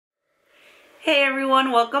Hey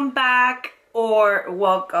everyone, welcome back or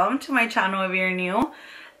welcome to my channel if you're new.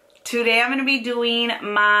 Today I'm going to be doing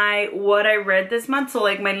my what I read this month, so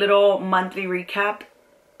like my little monthly recap.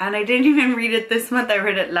 And I didn't even read it this month, I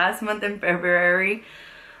read it last month in February.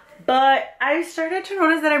 But I started to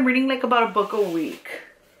notice that I'm reading like about a book a week.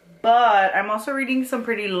 But I'm also reading some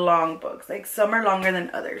pretty long books, like some are longer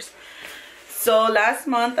than others. So last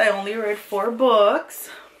month I only read 4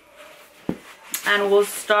 books. And we'll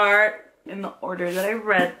start in the order that I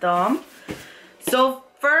read them. So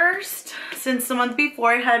first, since the month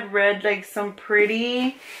before I had read like some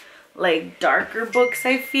pretty like darker books,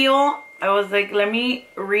 I feel, I was like, let me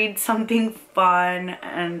read something fun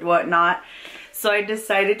and whatnot. So I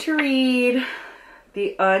decided to read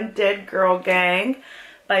The Undead Girl Gang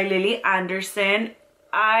by Lily Anderson.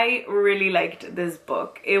 I really liked this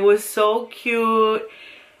book. It was so cute.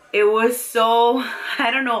 It was so,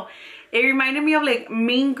 I don't know, it reminded me of like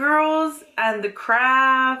Mean Girls and The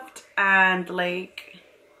Craft and like,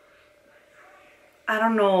 I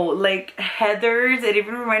don't know, like Heathers. It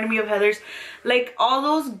even reminded me of Heathers. Like all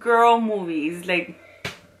those girl movies, like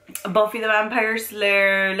Buffy the Vampire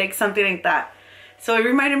Slayer, like something like that. So it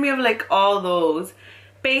reminded me of like all those.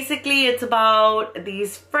 Basically it's about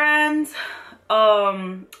these friends.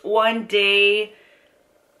 One day,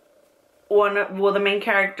 the main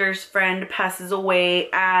character's friend passes away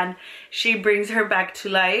and she brings her back to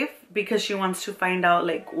life because she wants to find out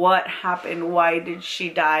like what happened, why did she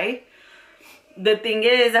die. The thing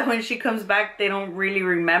is that when she comes back they don't really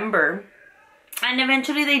remember, and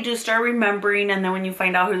eventually they do start remembering, and then when you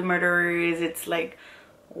find out who the murderer is, it's like,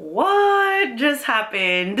 what just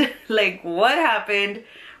happened? Like what happened?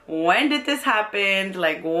 When did this happen?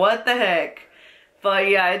 Like what the heck? But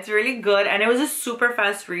yeah, it's really good, and it was a super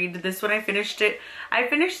fast read. This one I finished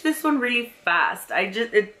this one really fast. I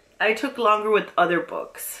took longer with other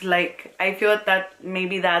books. Like I feel that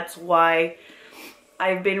maybe that's why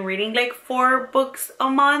I've been reading like 4 books a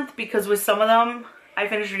month, because with some of them I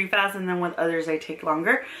finish really fast and then with others I take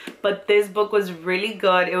longer. But this book was really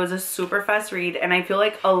good. It was a super fast read, and I feel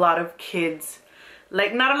like a lot of kids,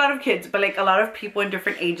 like not a lot of kids, but like a lot of people in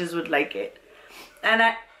different ages would like it.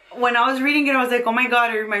 And when I was reading it, I was like, oh my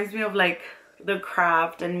god, it reminds me of like The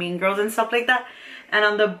Craft and Mean Girls and stuff like that. And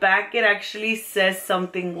on the back it actually says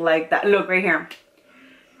something like that. Look right here.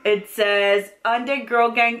 It says, Undead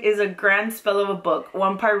Girl Gang is a grand spell of a book.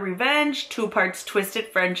 1 part revenge, 2 parts twisted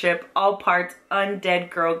friendship, all parts undead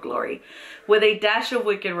girl glory, with a dash of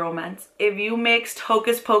wicked romance. If you mixed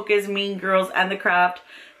Hocus Pocus, Mean Girls, and The Craft,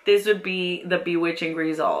 this would be the bewitching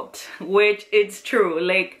result. Which it's true.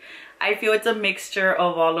 Like, I feel it's a mixture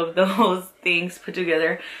of all of those things put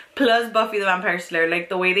together. Plus Buffy the Vampire Slayer. Like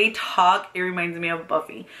the way they talk, it reminds me of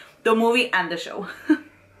Buffy. The movie and the show.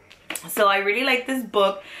 So I really like this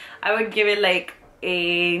book. I would give it like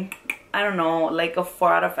a, I don't know, like a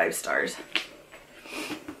 4 out of 5 stars.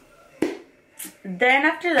 Then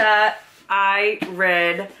after that, I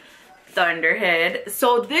read Thunderhead.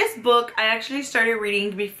 So this book I actually started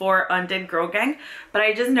reading before Undead Girl Gang, but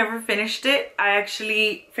I just never finished it. I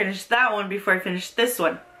actually finished that one before I finished this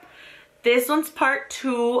one. This one's part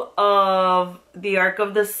 2 of the Arc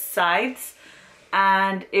of the Scythes,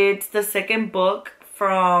 and it's the second book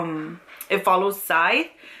from It Follows Scythe.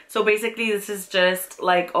 So basically this is just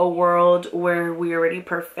like a world where we already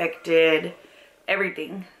perfected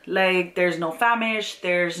everything. Like there's no famish,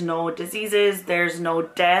 there's no diseases, there's no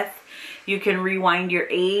death. You can rewind your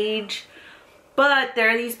age. But there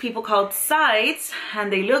are these people called Scythes,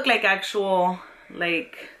 and they look like actual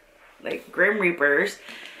like Grim Reapers,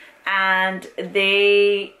 and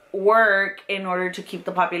they work in order to keep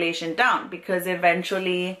the population down, because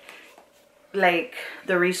eventually like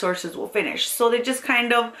the resources will finish. So they just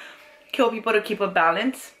kind of kill people to keep a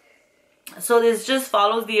balance. So this just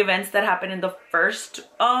follows the events that happened in the first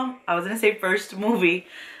I was gonna say first movie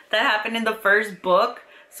that happened in the first book.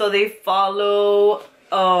 So they follow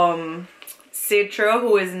Citra,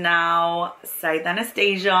 who is now Scythe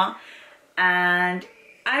Anastasia, and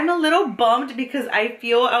I'm a little bummed because I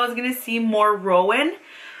feel I was gonna see more Rowan,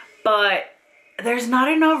 but there's not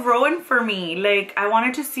enough Rowan for me. Like I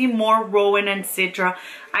wanted to see more Rowan and Citra.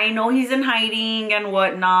 I know he's in hiding and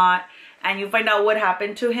whatnot, and you find out what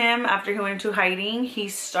happened to him after he went into hiding. He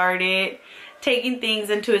started taking things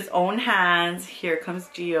into his own hands. Here comes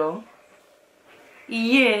Gio.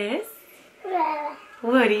 Yes?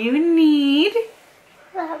 What do you need?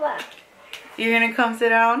 You're gonna come sit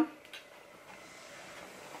down?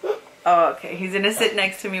 Oh, okay. He's gonna sit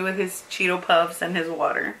next to me with his Cheeto Puffs and his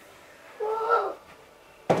water.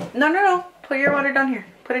 No. Put your water down here.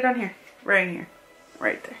 Put it down here. Right here.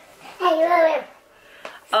 Right there.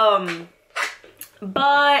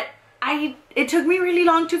 But it took me really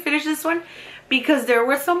long to finish this one because there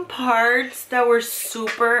were some parts that were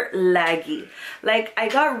super laggy. Like, I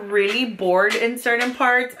got really bored in certain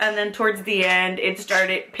parts, and then towards the end it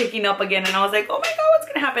started picking up again, and I was like, oh my god, what's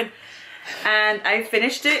gonna happen? And I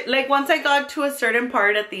finished it. Like, once I got to a certain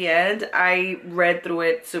part at the end, I read through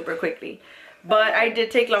it super quickly. But I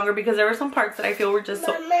did take longer because there were some parts that I feel were just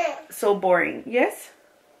so boring. Yes?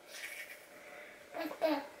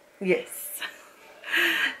 Yes.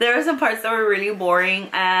 There were some parts that were really boring,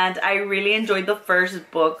 and I really enjoyed the first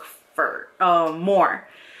book more.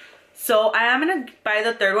 So I am gonna buy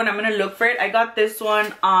the third one. I'm gonna look for it. I got this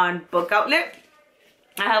one on Book Outlet.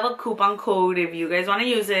 I have a coupon code. If you guys want to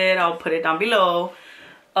use it, I'll put it down below.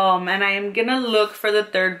 And I am gonna look for the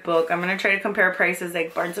third book. I'm gonna try to compare prices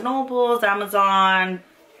like Barnes & Nobles, Amazon.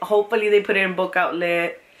 Hopefully they put it in Book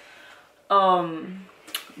Outlet.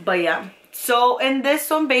 But yeah. So in this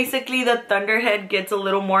one, basically the Thunderhead gets a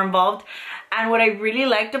little more involved. And what I really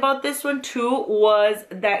liked about this one too was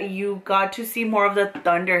that you got to see more of the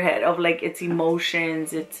Thunderhead, of like its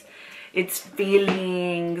emotions, its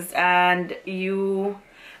feelings, and you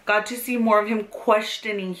got to see more of him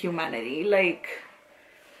questioning humanity. Like,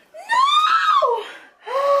 no!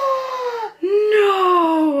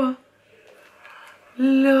 No!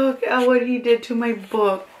 Look at what he did to my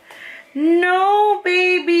book. No,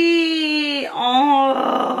 baby!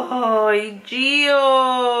 Oh,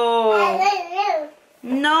 Gio!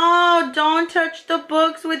 No, don't touch the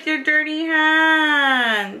books with your dirty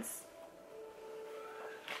hands.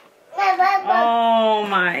 Oh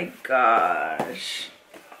my gosh.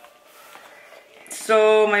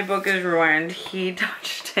 So my book is ruined. He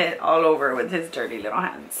touched it all over with his dirty little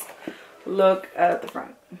hands. Look at the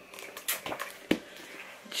front.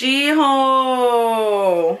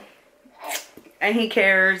 Jiho! And he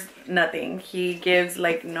cares nothing. He gives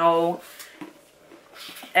like no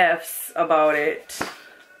F's about it.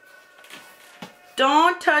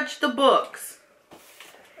 Don't touch the books.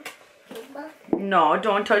 No,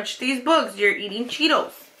 don't touch these books. You're eating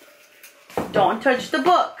Cheetos. Don't touch the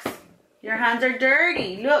books. Your hands are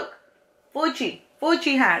dirty. Look. Fuchi.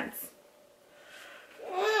 Fuchi hands.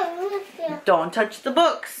 Don't touch the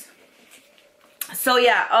books. So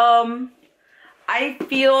yeah, I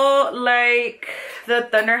feel like the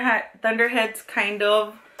Thunderhead's kind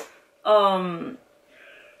of, I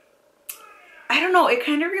don't know, it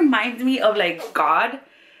kind of reminds me of like God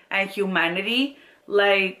and humanity.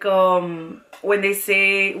 Like, when they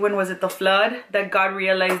say, when was it, the flood, that God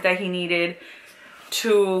realized that he needed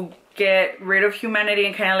to get rid of humanity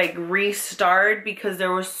and kind of like restart because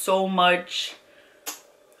there was so much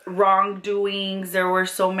wrongdoings, there were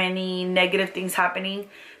so many negative things happening.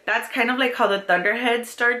 That's kind of like how the Thunderhead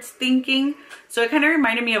starts thinking. So it kind of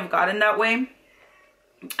reminded me of God in that way.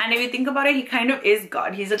 And if you think about it, he kind of is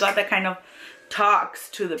God. He's a God that kind of talks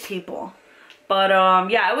to the people. But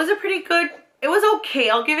yeah, it was a pretty good, it was okay.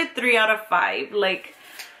 I'll give it 3 out of 5. Like,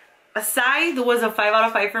 Aside was a 5 out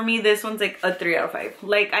of 5 for me. This one's like a 3 out of 5.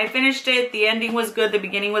 Like, I finished it. The ending was good. The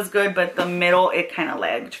beginning was good. But the middle, it kind of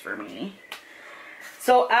lagged for me.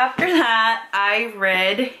 So after that, I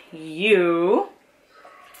read You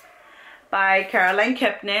by Caroline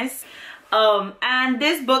Kepnes. And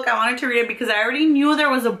this book, I wanted to read it because I already knew there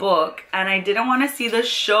was a book and I didn't want to see the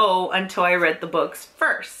show until I read the books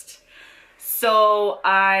first. So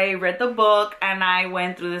I read the book and I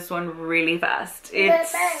went through this one really fast.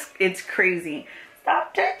 It's crazy.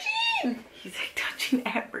 Stop touching! He's like touching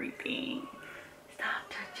everything. Stop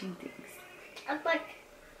touching things. A book.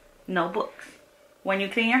 No books. When you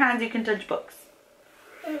clean your hands, you can touch books.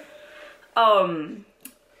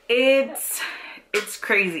 It's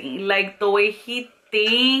crazy. Like, the way he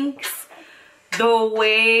thinks, the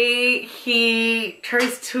way he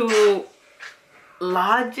tries to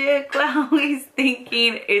logic how he's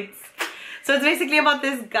thinking. So it's basically about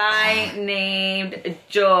this guy named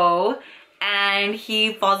Joe, and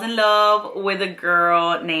he falls in love with a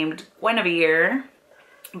girl named Guinevere,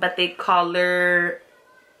 but they call her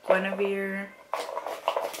Guinevere.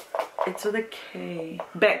 It's with a K.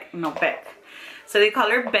 Beck. No, Beck. So they call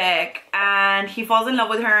her Beck, and he falls in love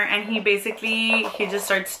with her, and he just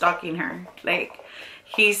starts stalking her. Like,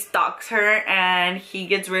 he stalks her and he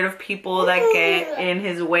gets rid of people that get in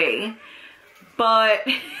his way. But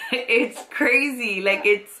it's crazy. Like,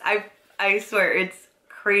 I swear, it's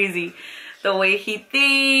crazy. The way he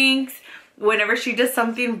thinks. Whenever she does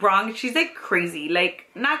something wrong, she's like crazy. Like,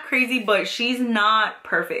 not crazy, but she's not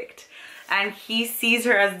perfect. And he sees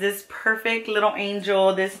her as this perfect little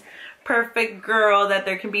angel, this perfect girl, that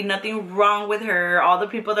there can be nothing wrong with her. All the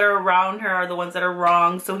people that are around her are the ones that are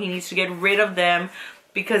wrong, so he needs to get rid of them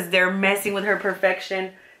because they're messing with her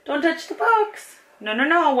perfection. Don't touch the books. No, no,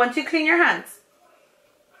 no. Once you clean your hands.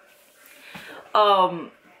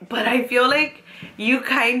 But I feel like you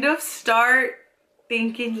kind of start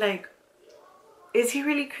thinking like, is he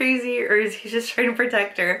really crazy or is he just trying to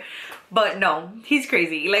protect her? But no, he's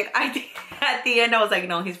crazy. Like, I think at the end I was like,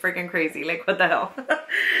 no, he's freaking crazy. Like, what the hell?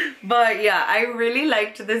 But yeah, I really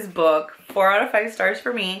liked this book. 4 out of 5 stars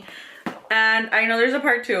for me. And I know there's a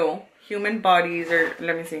part 2. Human bodies, or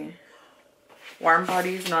let me see. Warm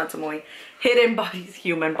bodies, not some way. Hidden bodies,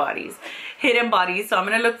 human bodies. Hidden bodies. So I'm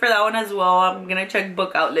going to look for that one as well. I'm going to check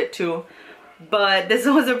Book Outlet too. But this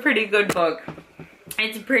was a pretty good book.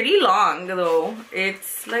 It's pretty long though.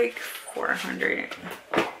 It's like 400.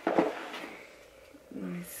 Let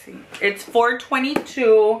me see. It's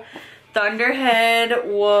 422. Thunderhead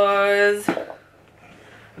was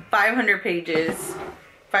 500 pages.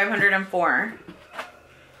 504.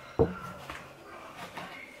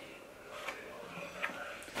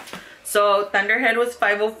 So Thunderhead was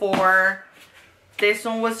 504. This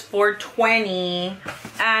one was 420.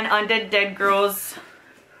 And Undead Girl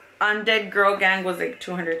Gang was like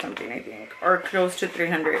 200 something, I think, or close to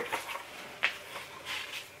 300.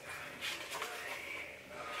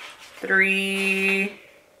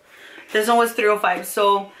 This one was 305.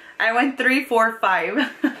 So I went 3, 4,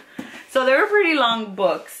 5. So they were pretty long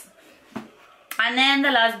books. And then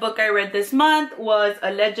the last book I read this month was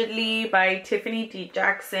Allegedly by Tiffany D.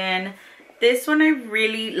 Jackson. This one I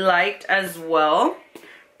really liked as well.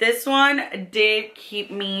 This one did keep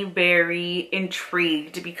me very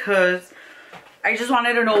intrigued because I just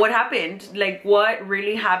wanted to know what happened. Like, what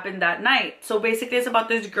really happened that night. So basically it's about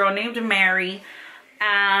this girl named Mary.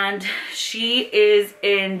 And she is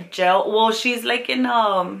in jail. Well, she's like in,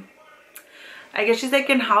 I guess she's like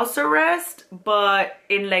in house arrest, but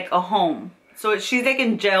in like a home. So she's like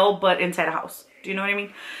in jail, but inside a house. Do you know what I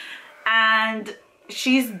mean? And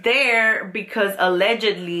she's there because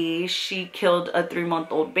allegedly she killed a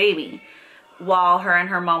 3-month-old baby while her and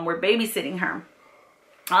her mom were babysitting her.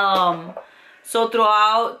 So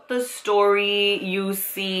throughout the story, you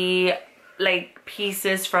see like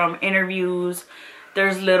pieces from interviews.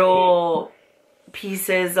 There's little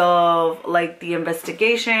pieces of like the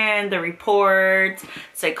investigation, the reports,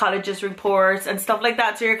 psychologist reports and stuff like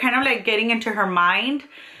that. So you're kind of like getting into her mind.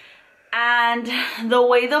 And the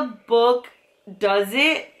way the book does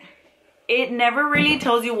it, it never really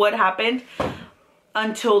tells you what happened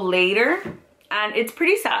until later. And it's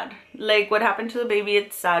pretty sad. Like, what happened to the baby,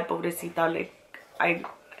 it's sad, pobrecita. Like,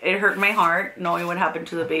 it hurt my heart knowing what happened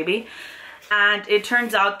to the baby. And it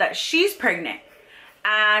turns out that she's pregnant.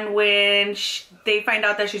 And when they find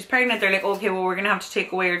out that she's pregnant, they're like, okay, well, we're gonna have to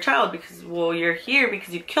take away your child because, well, you're here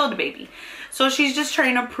because you killed the baby. So she's just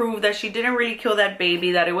trying to prove that she didn't really kill that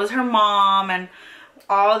baby, that it was her mom and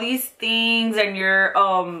all these things. And you're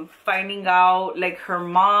finding out like her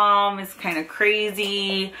mom is kind of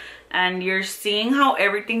crazy, and you're seeing how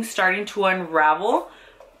everything's starting to unravel.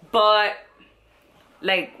 But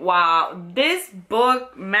like, wow, this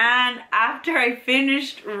book, man, after I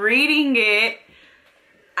finished reading it,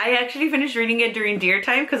 I actually finished reading it during deer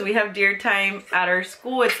time because we have deer time at our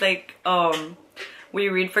school. It's like we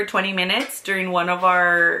read for 20 minutes during one of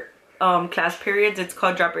our class periods. It's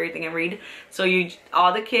called Drop Everything and Read. So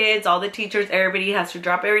all the kids, all the teachers, everybody has to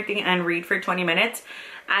drop everything and read for 20 minutes.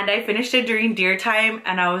 And I finished it during deer time,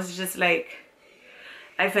 and I was just like,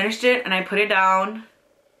 I finished it and I put it down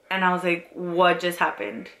and I was like, what just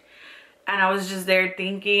happened? And I was just there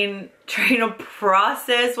thinking, trying to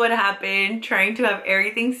process what happened, trying to have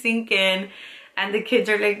everything sink in. And the kids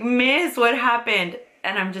are like, Miss, what happened?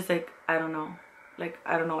 And I'm just like, I don't know. Like,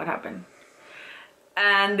 I don't know what happened.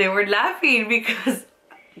 And they were laughing because,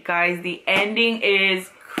 guys, the ending is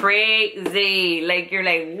crazy. Like, you're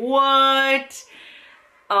like, what?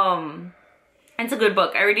 It's a good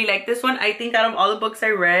book. I really like this one. I think out of all the books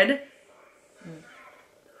I read,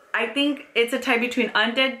 I think it's a tie between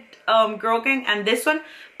Undead Girl Gang and this one,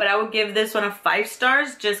 but I would give this one a 5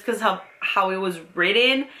 stars just because how it was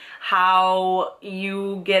written, how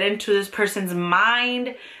you get into this person's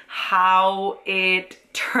mind, how it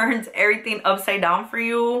turns everything upside down for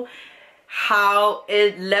you, how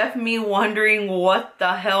it left me wondering what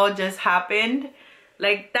the hell just happened.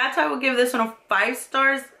 Like, that's why I would give this one a 5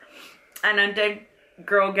 stars and Undead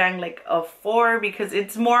Girl Gang like a 4, because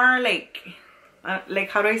it's more like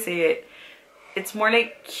how do I say it? It's more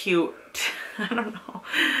like cute. I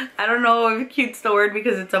don't know if cute's the word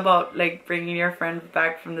because it's about like bringing your friend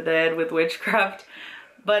back from the dead with witchcraft.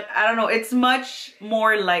 But I don't know, it's much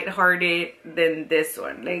more lighthearted than this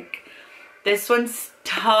one. Like, this one's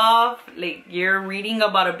tough. Like, you're reading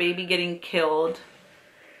about a baby getting killed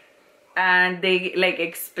and they like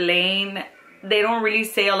explain. They don't really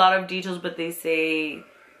say a lot of details, but they say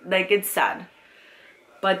like it's sad.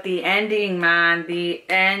 But the ending, man, the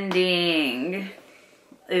ending,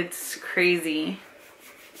 it's crazy.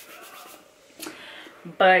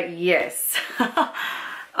 But yes.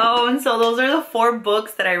 And so those are the 4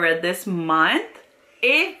 books that I read this month.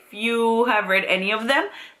 If you have read any of them,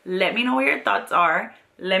 let me know what your thoughts are.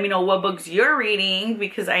 Let me know what books you're reading,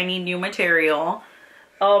 because I need new material.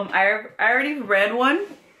 I already read one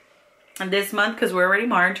this month because we're already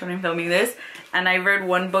March when I'm filming this, and I read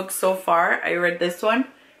 1 book so far. I read this one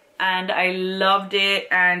and I loved it,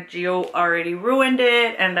 and Gio already ruined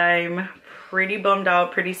it, and I'm pretty bummed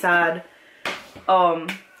out, pretty sad.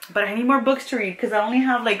 But I need more books to read because I only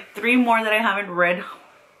have like 3 more that I haven't read.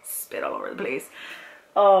 Spit all over the place.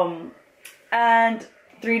 And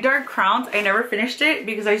 3 Dark Crowns, I never finished it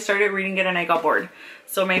because I started reading it and I got bored.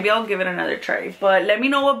 So maybe I'll give it another try. But let me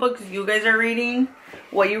know what books you guys are reading,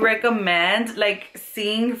 what you recommend, like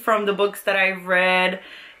seeing from the books that I've read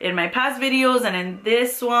in my past videos and in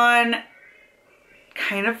this one.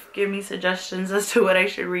 Kind of give me suggestions as to what I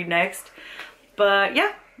should read next. But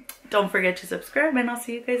yeah, don't forget to subscribe, and I'll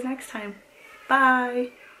see you guys next time.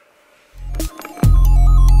 Bye.